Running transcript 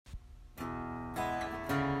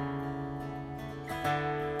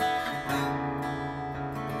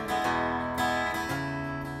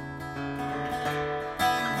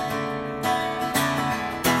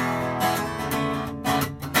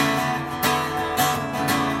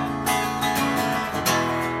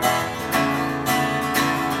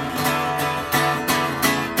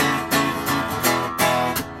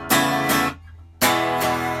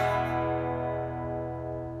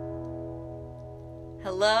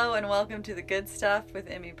Hello and welcome to The Good Stuff with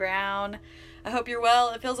Emmy Brown. I hope you're well.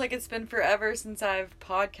 It feels like it's been forever since I've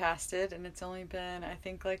podcasted, and it's only been, I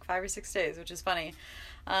think, like 5 or 6 days, which is funny.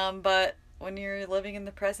 But when you're living in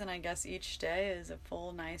the present, I guess each day is a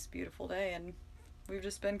full, nice, beautiful day, and we've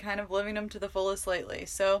just been kind of living them to the fullest lately.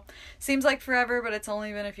 So, seems like forever, but it's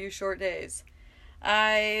only been a few short days.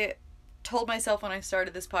 I told myself when I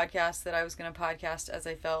started this podcast that I was going to podcast as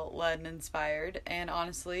I felt led and inspired, and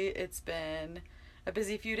honestly, it's been a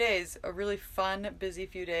busy few days, a really fun, busy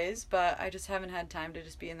few days, but I just haven't had time to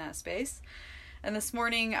just be in that space. And this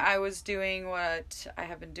morning I was doing what I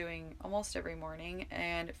have been doing almost every morning,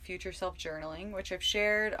 and future self journaling, which I've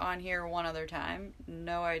shared on here one other time.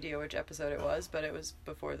 No idea which episode it was, but it was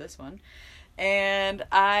before this one. And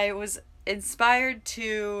I was inspired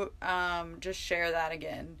to just share that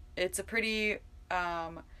again. It's a pretty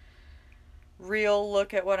real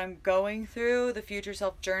look at what I'm going through. The Future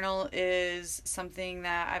Self Journal is something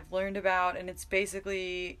that I've learned about, and it's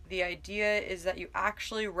basically, the idea is that you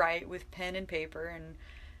actually write with pen and paper and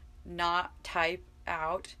not type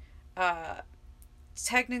out.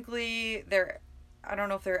 Technically, I don't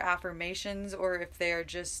know if they're affirmations or if they're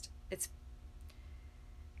just, it's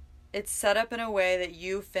set up in a way that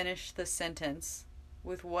you finish the sentence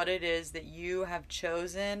with what it is that you have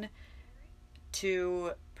chosen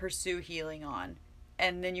to pursue healing on.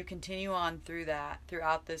 And then you continue on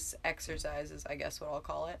throughout this exercise, is I guess what I'll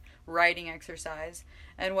call it, writing exercise.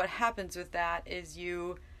 And what happens with that is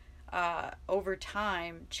you, over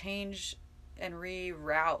time, change and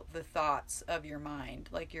reroute the thoughts of your mind.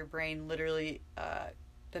 Like your brain literally,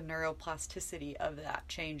 the neuroplasticity of that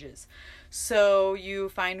changes. So you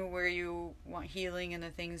find where you want healing and the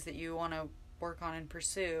things that you want to work on and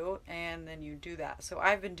pursue, and then you do that. So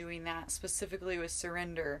I've been doing that specifically with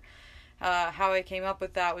surrender. How I came up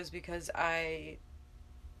with that was because I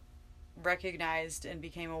recognized and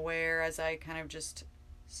became aware as I kind of just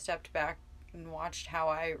stepped back and watched how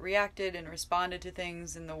I reacted and responded to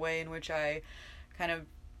things in the way in which I kind of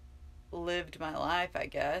lived my life, I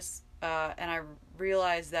guess. And I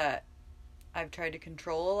realized that I've tried to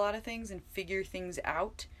control a lot of things and figure things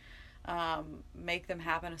out, make them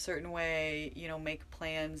happen a certain way, make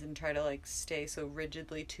plans and try to like stay so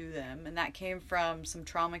rigidly to them. And that came from some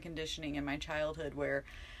trauma conditioning in my childhood where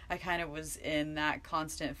I kind of was in that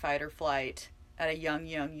constant fight or flight at a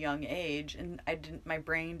young age, and my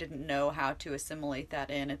brain didn't know how to assimilate that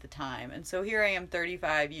in at the time. And so here I am,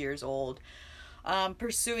 35 years old,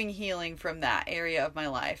 pursuing healing from that area of my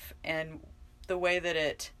life. And the way that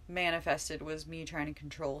it manifested was me trying to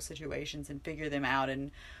control situations and figure them out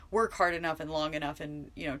and work hard enough and long enough and,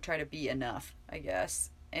 try to be enough, I guess.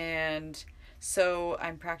 And so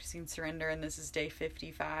I'm practicing surrender, and this is day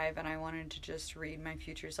 55, and I wanted to just read my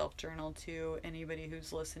future self journal to anybody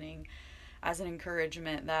who's listening as an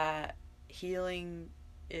encouragement that healing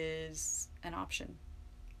is an option.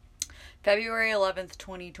 February 11th,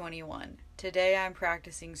 2021. Today I'm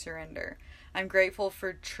practicing surrender. I'm grateful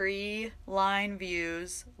for tree line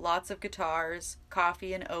views, lots of guitars,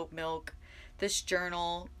 coffee and oat milk, this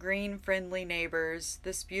journal, green friendly neighbors,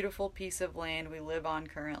 this beautiful piece of land we live on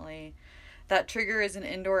currently. That Trigger is an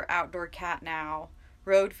indoor-outdoor cat now.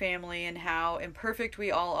 Road family, and how imperfect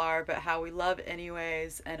we all are, but how we love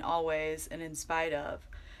anyways and always and in spite of.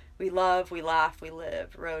 We love, we laugh, we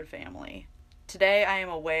live. Road family. Today I am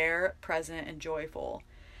aware, present, and joyful.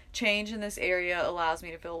 Change in this area allows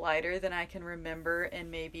me to feel lighter than I can remember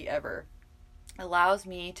and maybe ever. Allows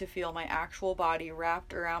me to feel my actual body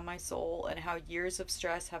wrapped around my soul and how years of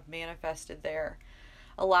stress have manifested there.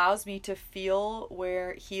 Allows me to feel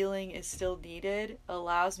where healing is still needed.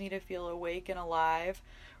 Allows me to feel awake and alive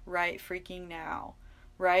right freaking now.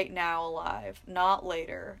 Right now alive, not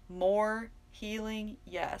later. More healing,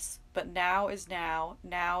 yes, but now is now.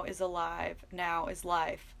 Now is alive. Now is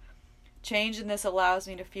life. Change in this allows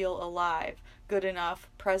me to feel alive, good enough,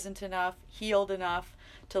 present enough, healed enough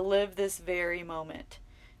to live this very moment.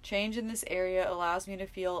 Change in this area allows me to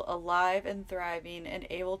feel alive and thriving and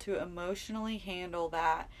able to emotionally handle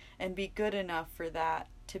that and be good enough for that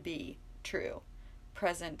to be true,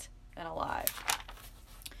 present, and alive.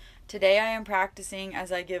 Today I am practicing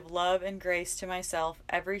as I give love and grace to myself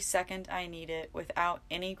every second I need it without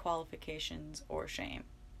any qualifications or shame.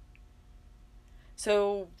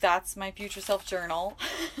 So that's my future self journal.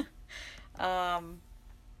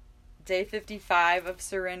 Day 55 of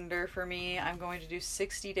surrender for me. I'm going to do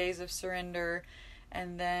 60 days of surrender.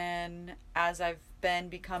 And then as I've been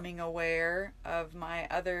becoming aware of my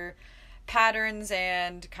other patterns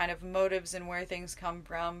and kind of motives and where things come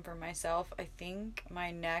from for myself, I think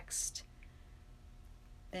my next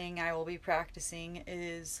thing I will be practicing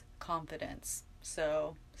is confidence.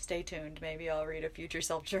 So stay tuned. Maybe I'll read a future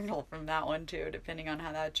self journal from that one too, depending on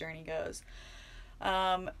how that journey goes.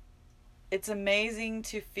 It's amazing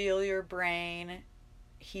to feel your brain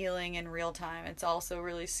healing in real time. It's also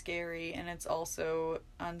really scary, and it's also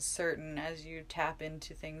uncertain as you tap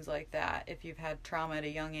into things like that. If you've had trauma at a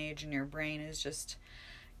young age and your brain is just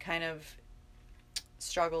kind of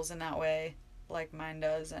struggles in that way, like mine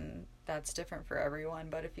does, and that's different for everyone.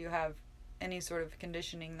 But if you have any sort of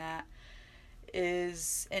conditioning that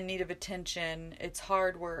is in need of attention, it's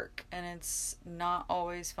hard work, and it's not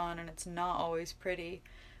always fun, and it's not always pretty.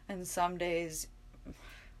 And some days,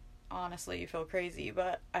 honestly, you feel crazy,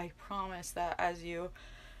 but I promise that as you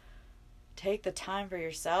take the time for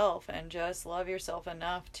yourself and just love yourself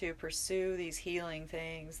enough to pursue these healing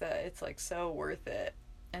things, that it's like so worth it.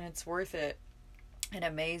 And it's worth it and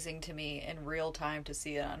amazing to me in real time to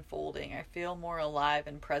see it unfolding. I feel more alive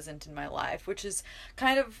and present in my life, which is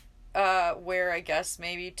kind of where I guess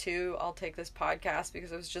maybe too I'll take this podcast,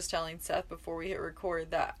 because I was just telling Seth before we hit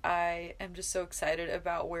record that I am just so excited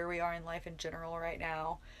about where we are in life in general right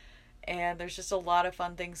now. And there's just a lot of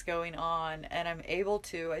fun things going on, and I'm able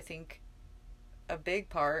to, I think a big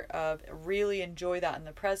part of really enjoy that in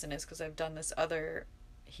the present is because I've done this other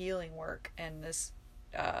healing work and this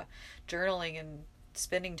journaling and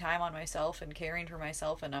spending time on myself and caring for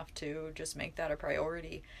myself enough to just make that a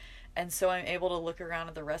priority. And so I'm able to look around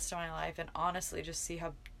at the rest of my life and honestly just see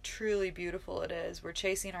how truly beautiful it is. We're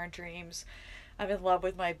chasing our dreams. I'm in love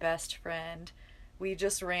with my best friend. We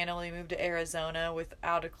just randomly moved to Arizona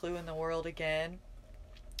without a clue in the world again.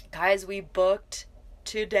 Guys, we booked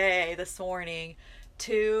today, this morning,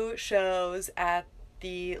 2 shows at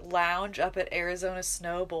the lounge up at Arizona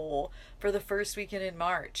Snow Bowl for the first weekend in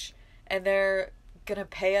March. And they're gonna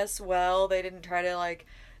pay us well. They didn't try to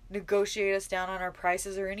negotiate us down on our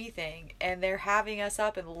prices or anything. And they're having us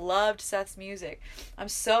up, and loved Seth's music. I'm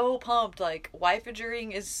so pumped.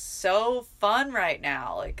 Wifeagering is so fun right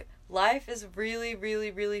now. Life is really,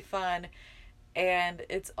 really, really fun, and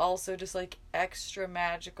it's also just extra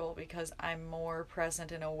magical because I'm more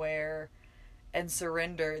present and aware and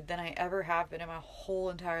surrendered than I ever have been in my whole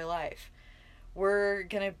entire life. We're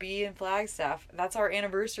gonna be in Flagstaff. That's our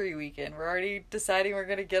anniversary weekend. We're already deciding we're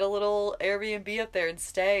gonna get a little Airbnb up there and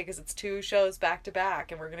stay, because it's 2 shows back to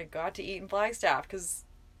back, and we're gonna go out to eat in Flagstaff, because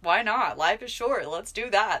why not? Life is short. Let's do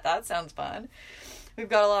that. That sounds fun. We've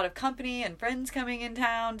got a lot of company and friends coming in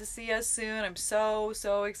town to see us soon. I'm so,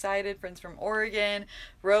 so excited. Friends from Oregon,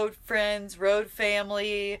 road friends, road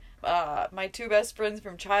family. My 2 best friends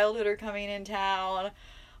from childhood are coming in town.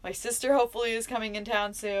 My sister hopefully is coming in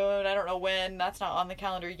town soon. I don't know when. That's not on the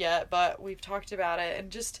calendar yet, but we've talked about it. And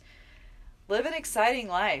just live an exciting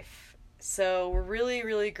life. So we're really,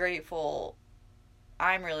 really grateful.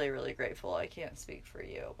 I'm really, really grateful. I can't speak for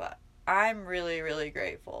you, but I'm really, really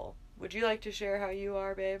grateful. Would you like to share how you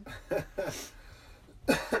are, babe?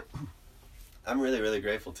 I'm really, really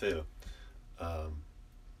grateful too.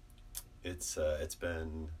 It's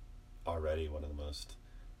been already one of the most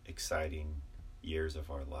exciting years of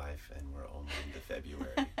our life, and we're only into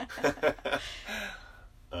February.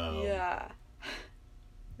 Yeah.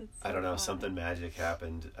 I don't know, something magic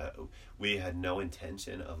happened. We had no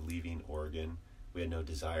intention of leaving Oregon. We had no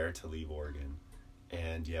desire to leave Oregon.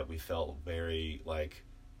 And yet we felt very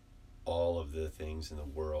all of the things in the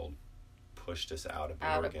world pushed us out of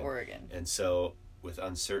Oregon. And so with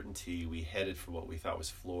uncertainty, we headed for what we thought was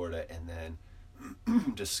Florida, and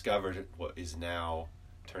then discovered what is now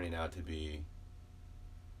turning out to be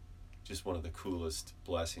just one of the coolest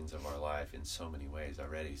blessings of our life in so many ways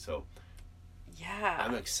already. So yeah,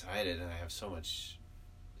 I'm excited, and I have so much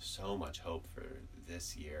hope for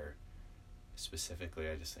this year. Specifically,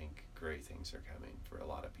 I just think great things are coming for a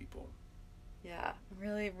lot of people. Yeah, I'm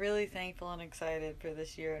really, really thankful and excited for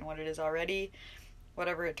this year and what it is already,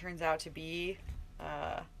 whatever it turns out to be,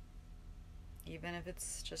 even if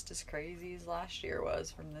it's just as crazy as last year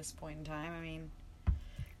was from this point in time. I mean,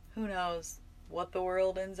 who knows what the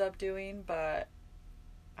world ends up doing, but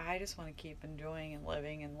I just want to keep enjoying and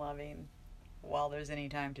living and loving while there's any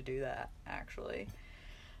time to do that, actually.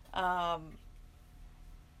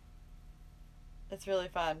 It's really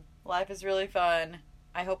fun. Life is really fun.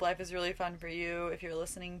 I hope life is really fun for you. If you're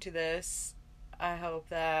listening to this, I hope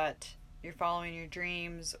that you're following your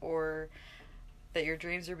dreams, or that your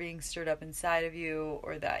dreams are being stirred up inside of you,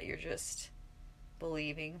 or that you're just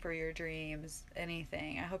believing for your dreams.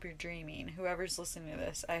 Anything. I hope you're dreaming. Whoever's listening to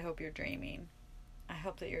this, I hope you're dreaming. I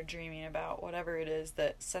hope that you're dreaming about whatever it is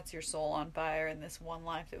that sets your soul on fire in this one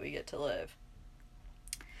life that we get to live.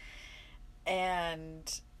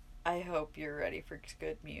 And I hope you're ready for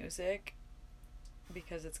good music.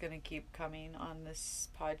 because it's going to keep coming on this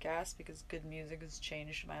podcast, because good music has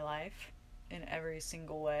changed my life in every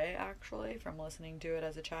single way, actually, from listening to it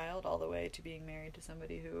as a child all the way to being married to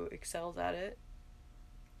somebody who excels at it.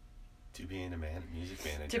 To being a music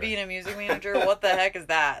manager. To being a music manager? What the heck is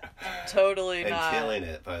that? Totally and not killing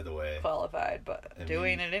it, by the way. Qualified, but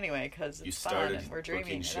doing it anyway because it's fun and we're dreaming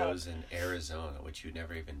booking shows in Arizona, which you'd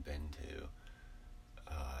never even been to,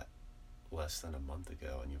 less than a month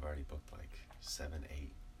ago, and you've already booked like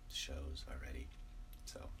 7-8 shows already.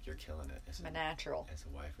 So you're killing it. I'm a natural. As a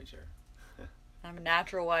wifeager. I'm a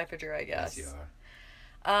natural wifeager, I guess. Yes,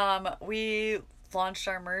 you are. We launched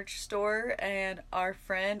our merch store, and our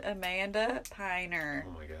friend Amanda Piner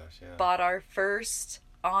bought our first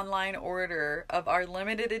online order of our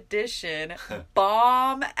limited edition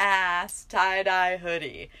bomb ass tie-dye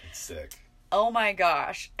hoodie. It's sick. Oh my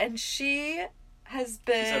gosh. And she has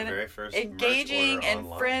been engaging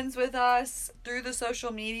and friends with us through the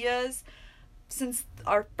social medias since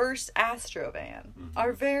our first Astro van. Mm-hmm.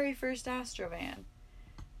 Our very first Astro van.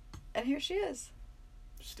 And here she is.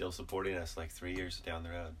 Still supporting us like 3 years down the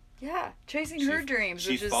road. Yeah, chasing her dreams,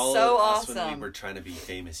 which is so She awesome. followed us when we were trying to be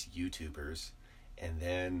famous YouTubers, and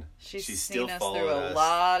then she's seen still us followed through a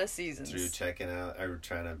lot of seasons. Through checking out, or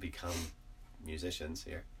trying to become musicians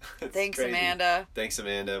here. Thanks, crazy. Amanda. Thanks,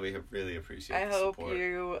 Amanda. We really appreciate the support. support.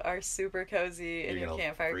 You are super cozy in your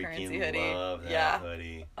Campfire Currency hoodie. Love that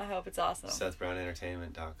hoodie. I hope it's awesome.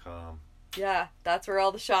 SethBrownEntertainment.com. Yeah, that's where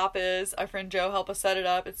all the shop is. Our friend Joe helped us set it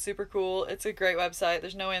up. It's super cool. It's a great website.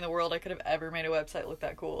 There's no way in the world I could have ever made a website look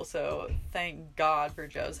that cool. So thank God for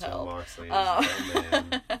Joe's help. Joe Moxley is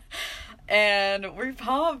man. And we're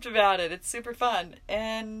pumped about it. It's super fun.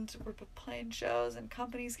 And we're playing shows and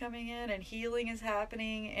companies coming in and healing is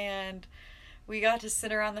happening. And we got to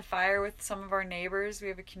sit around the fire with some of our neighbors. We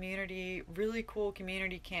have a really cool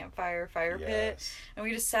community campfire fire pit. And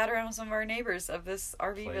we just sat around with some of our neighbors of this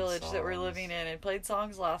RV village that we're living in and played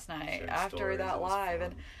songs last night after that live.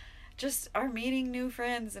 And just are meeting new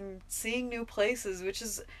friends and seeing new places, which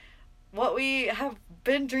is what we have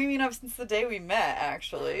been dreaming of since the day we met,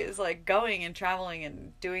 actually, is like going and traveling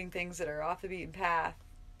and doing things that are off the beaten path.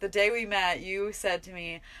 The day we met, you said to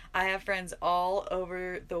me, I have friends all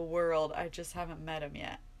over the world. I just haven't met them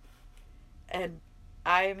yet. And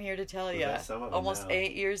I am here to tell you, almost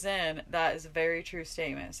 8 years in, that is a very true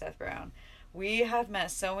statement, Seth Brown. We have met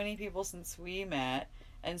so many people since we met,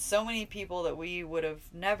 and so many people that we would have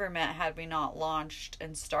never met had we not launched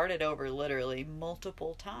and started over literally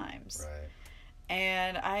multiple times. Right.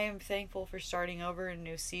 And I am thankful for starting over in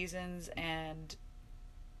new seasons and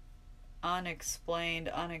unexplained,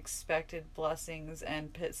 unexpected blessings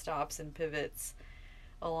and pit stops and pivots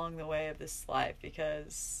along the way of this life,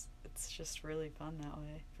 because it's just really fun that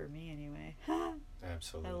way, for me anyway.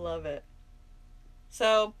 Absolutely. I love it.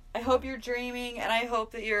 So I hope you're dreaming, and I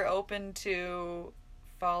hope that you're open to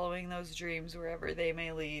following those dreams wherever they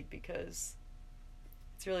may lead, because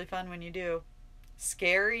it's really fun when you do.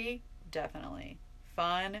 Scary, definitely.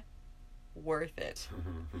 Fun, worth it.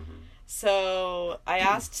 So I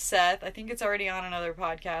asked Seth, I think it's already on another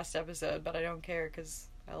podcast episode, but I don't care because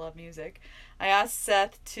I love music. I asked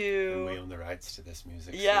Seth to... And we own the rights to this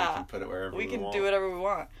music, so yeah, we can put it wherever we want. We can do whatever we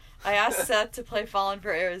want. I asked Seth to play Fallin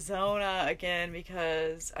For Arizona again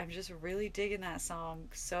because I'm just really digging that song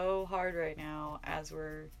so hard right now as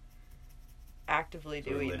we're actively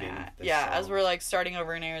doing that. Yeah, as we're like starting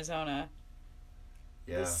over in Arizona.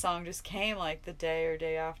 Yeah. This song just came like the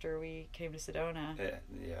day after we came to Sedona.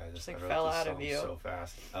 Yeah, just like fell out of you so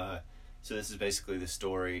fast. So this is basically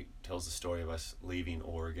tells the story of us leaving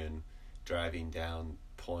Oregon, driving down,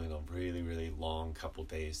 pulling a really, really long couple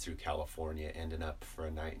days through California, ending up for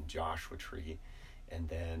a night in Joshua Tree, and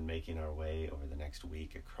then making our way over the next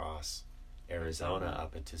week across Arizona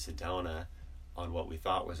up into Sedona on what we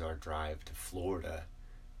thought was our drive to Florida,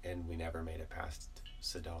 and we never made it past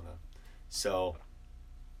Sedona. So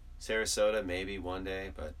Sarasota maybe one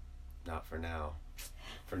day, but not for now.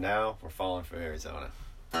 For now, we're falling for Arizona.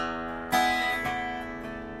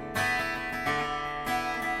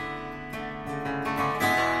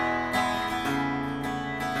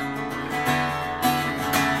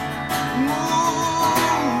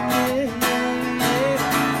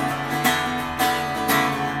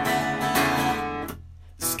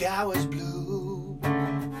 The sky was blue,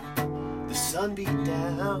 the sun beat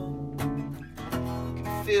down.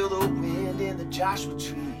 Feel the wind in the Joshua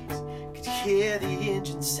trees, could hear the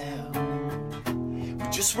engine sound. We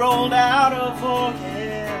just rolled out of Oregon,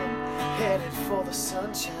 headed for the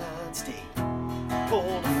Sunshine State.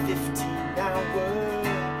 Pulled a 15-hour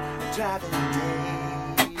driving day.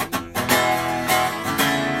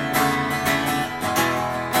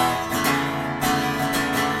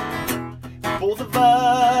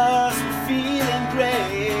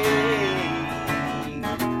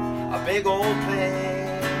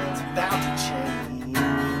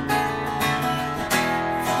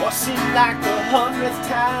 like the 100th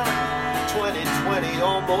time. 2020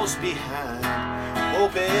 almost behind,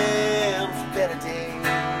 hoping for better days.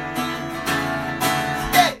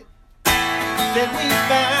 Hey! Then we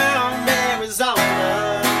found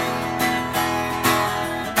Arizona,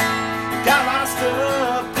 got lost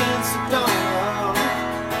up in Sedona,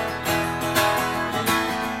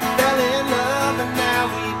 fell in love, and now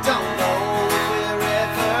we don't know if we're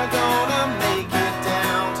ever gonna make it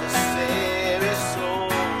down to Sarasota,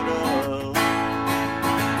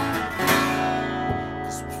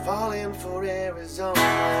 'cause we're falling for Arizona.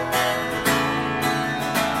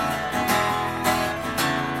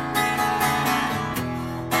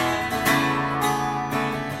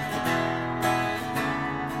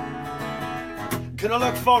 Gonna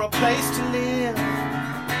look for a place to live,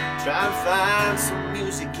 try and find some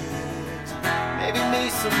music gigs, maybe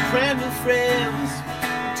meet some brand new friends,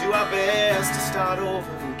 do our best to start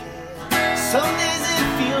over again. Some days it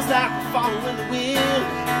feels like we're following the wind,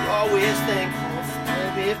 we're always thankful for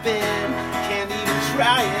where we've been, can't even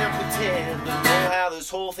try and pretend to know how this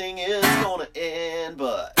whole thing is gonna end.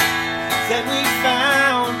 But then we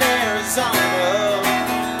found Arizona,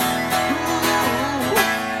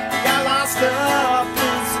 got lost up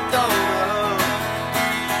in Sedona,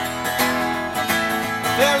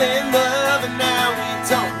 fell in love, and now we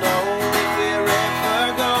don't know if we're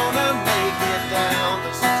ever gonna make it down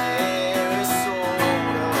to Sarasota,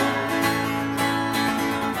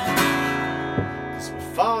 'cause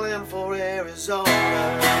we're falling for Arizona.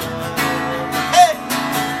 Hey!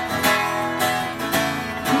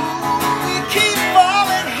 Ooh, we keep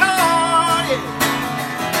falling hard, yeah.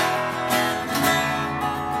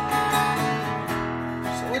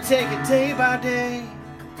 So we take it day by day,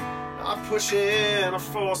 not pushing or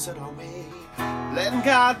forcing our way, letting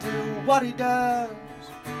God do what He does,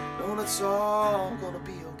 knowing it's all gonna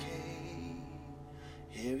be okay.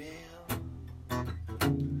 Here we are,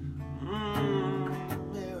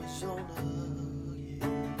 Arizona, yeah.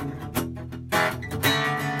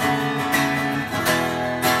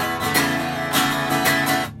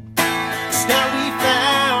 So now we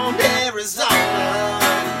found Arizona,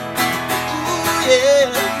 ooh yeah,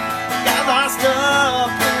 got lost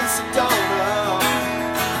up in Sedona,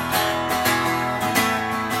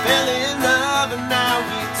 fell in love, and now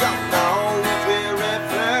we don't know if we're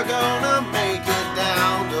ever gonna make it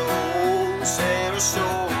down to old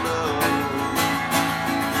Sarasota,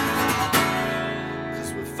 'cause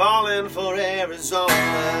we're falling for Arizona.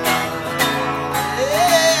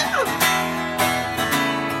 Yeah.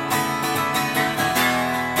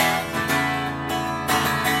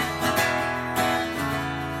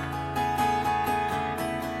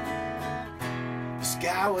 The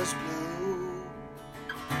sky was blue,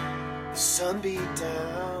 the sun beat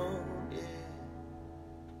down, yeah.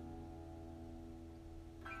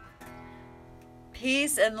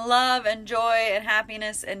 Peace and love and joy and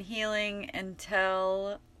happiness and healing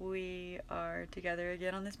until we are together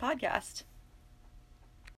again on this podcast.